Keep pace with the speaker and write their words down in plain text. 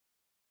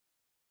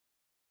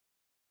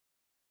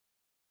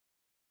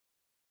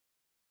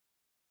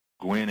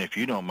Gwen, if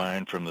you don't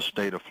mind, from the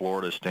state of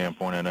Florida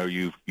standpoint, I know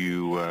you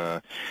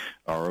are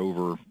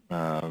over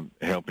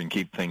helping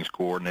keep things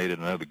coordinated.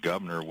 I know the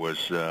governor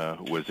was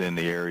in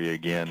the area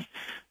again.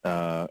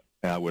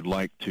 I would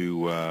like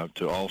to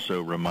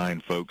also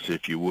remind folks,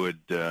 if you would,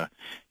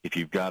 if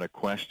you've got a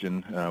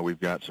question, we've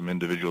got some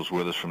individuals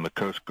with us from the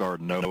Coast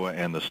Guard, NOAA,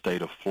 and the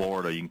state of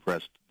Florida. You can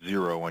press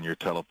 0 on your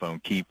telephone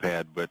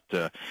keypad.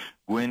 But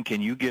Gwen,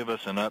 can you give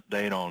us an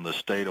update on the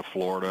state of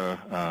Florida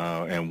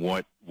and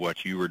what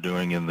you were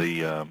doing in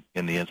the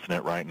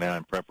incident right now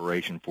in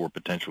preparation for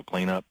potential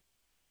cleanup?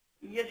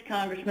 Yes,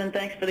 Congressman.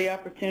 Thanks for the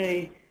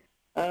opportunity.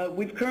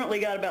 We've currently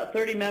got about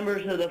 30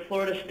 members of the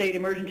Florida State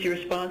Emergency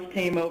Response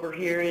Team over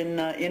here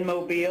in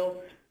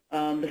Mobile.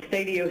 The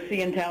state EOC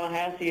in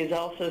Tallahassee has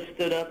also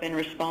stood up in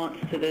response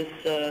to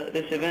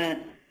this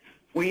event.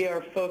 We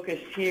are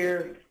focused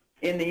here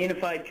in the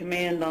Unified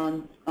Command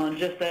on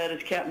just that,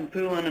 as Captain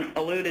Poulin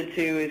alluded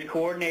to, is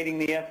coordinating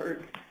the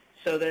effort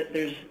so that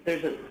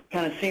there's a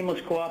kind of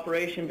seamless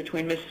cooperation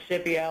between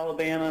Mississippi,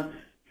 Alabama,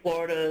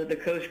 Florida, the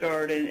Coast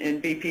Guard,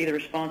 and BP, the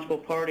responsible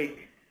party.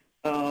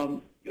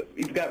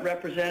 You've got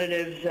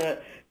representatives.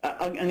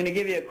 I'm going to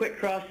give you a quick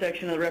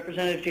cross-section of the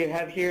representatives you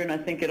have here, and I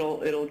think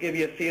it'll give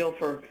you a feel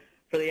for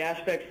the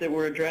aspects that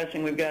we're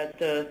addressing. We've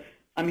got,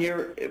 I'm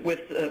here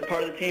with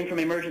part of the team from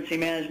Emergency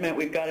Management.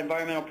 We've got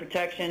Environmental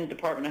Protection,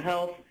 Department of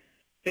Health,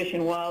 Fish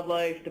and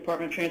Wildlife,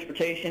 Department of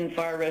Transportation,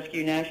 Fire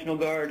Rescue, National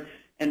Guard,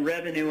 and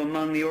Revenue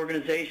among the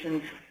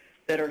organizations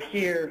that are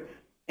here.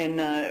 And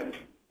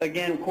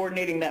again,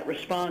 coordinating that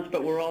response,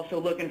 but we're also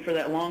looking for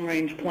that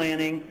long-range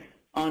planning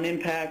on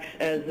impacts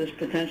as this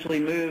potentially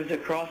moves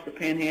across the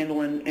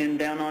Panhandle and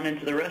down on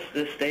into the rest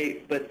of the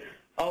state, but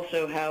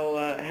also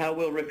how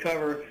we'll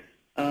recover.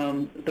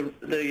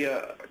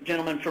 The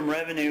gentleman from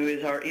Revenue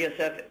is our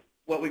ESF,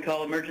 what we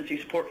call Emergency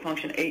Support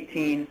Function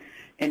 18,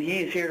 and he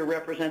is here to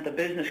represent the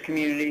business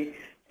community,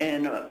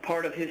 and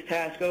part of his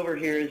task over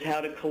here is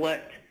how to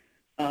collect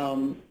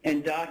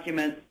and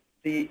document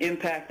the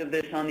impact of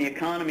this on the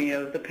economy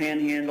of the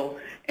Panhandle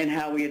and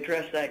how we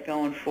address that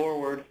going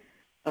forward.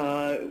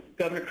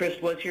 Governor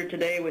Christ was here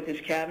today with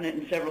his cabinet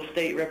and several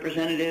state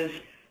representatives.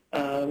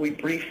 We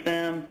briefed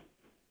them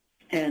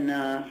and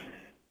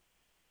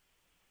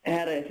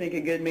had, I think,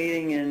 a good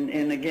meeting.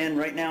 And again,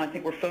 right now, I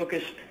think we're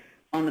focused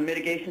on the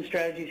mitigation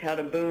strategies, how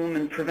to boom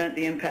and prevent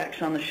the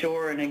impacts on the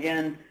shore. And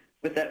again,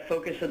 with that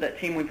focus of that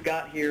team we've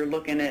got here,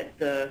 looking at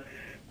the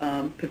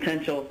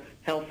potential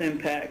health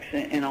impacts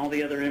and all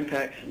the other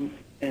impacts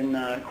and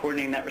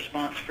coordinating that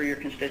response for your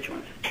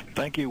constituents.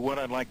 Thank you. What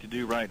I'd like to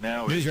do right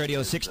now is... News Radio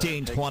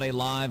 1620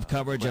 live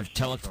coverage of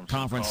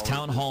teleconference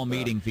town hall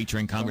meeting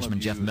featuring Congressman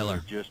Jeff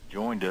Miller. Just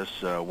joined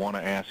us. Want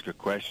to ask a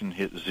question,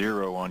 hit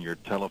 0 on your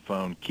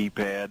telephone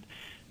keypad,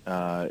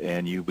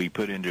 and you'll be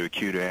put into a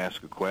queue to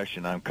ask a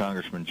question. I'm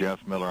Congressman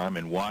Jeff Miller. I'm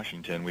in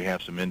Washington. We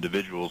have some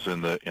individuals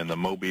in the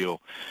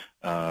Mobile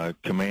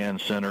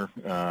Command Center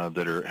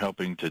that are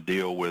helping to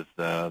deal with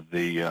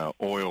the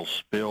oil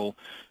spill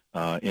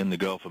in the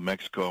Gulf of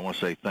Mexico. I want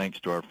to say thanks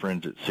to our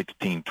friends at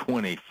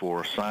 1620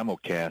 for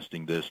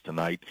simulcasting this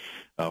tonight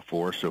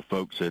for us, so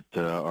folks that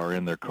are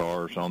in their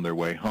cars on their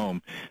way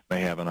home may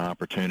have an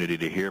opportunity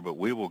to hear. But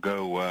we will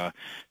go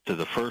to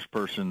the first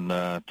person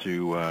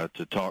to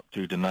talk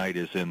to tonight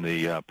is in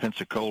the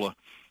Pensacola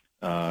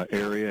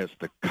area. It's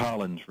the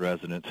Collins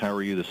residents. How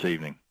are you this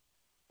evening?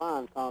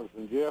 Fine,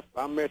 Congressman Jeff.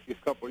 I met you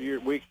a couple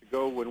of weeks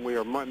ago when we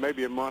were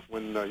maybe a month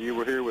when you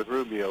were here with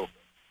Rubio.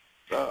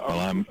 Well,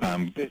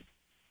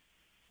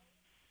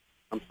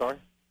 I'm sorry?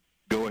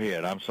 Go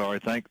ahead. I'm sorry.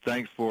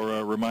 Thanks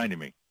for reminding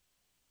me.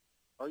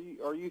 Are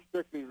you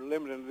strictly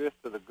limiting this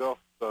to the Gulf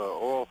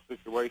oil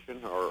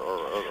situation,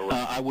 or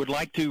I would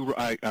like to.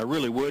 I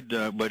really would.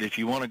 But if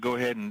you want to go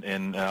ahead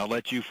and I'll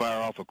let you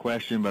fire off a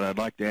question. But I'd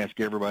like to ask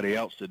everybody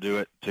else to do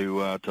it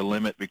to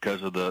limit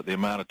because of the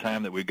amount of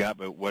time that we got.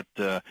 But what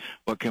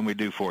can we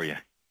do for you?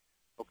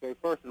 Okay.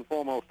 First and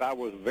foremost, I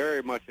was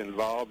very much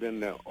involved in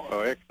the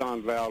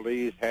Exxon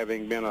Valdez,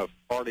 having been a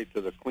party to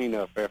the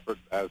cleanup effort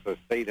as a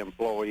state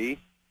employee.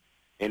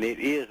 And it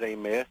is a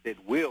mess. It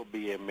will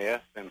be a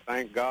mess. And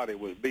thank God it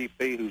was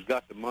BP who's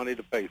got the money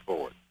to pay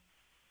for it.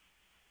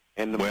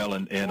 And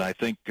I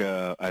think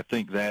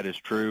that is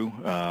true.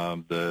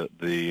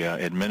 The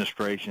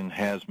administration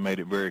has made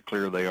it very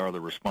clear they are the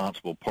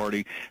responsible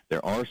party.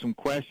 There are some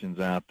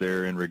questions out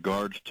there in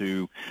regards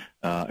to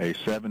a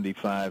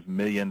 $75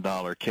 million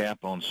cap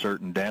on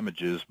certain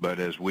damages. But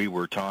as we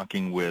were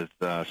talking with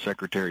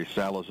Secretary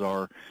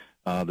Salazar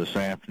this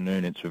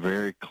afternoon, it's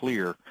very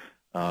clear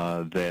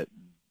that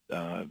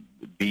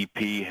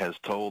BP has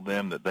told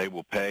them that they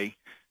will pay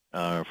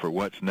for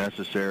what's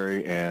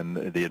necessary,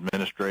 and the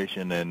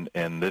administration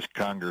and this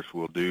Congress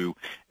will do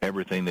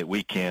everything that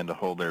we can to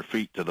hold their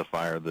feet to the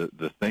fire.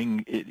 The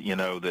thing,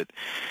 that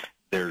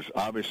there's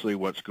obviously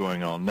what's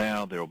going on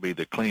now. There will be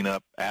the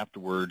cleanup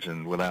afterwards,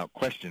 and without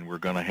question, we're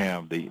going to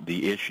have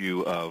the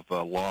issue of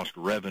lost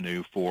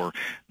revenue for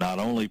not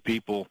only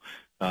people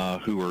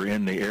who are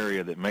in the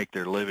area that make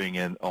their living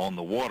on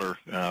the water,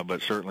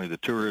 but certainly the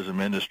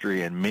tourism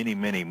industry and many,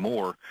 many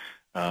more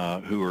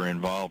who are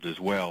involved as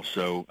well.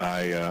 So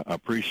I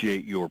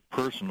appreciate your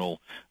personal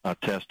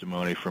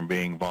testimony from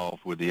being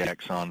involved with the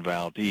Exxon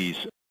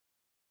Valdez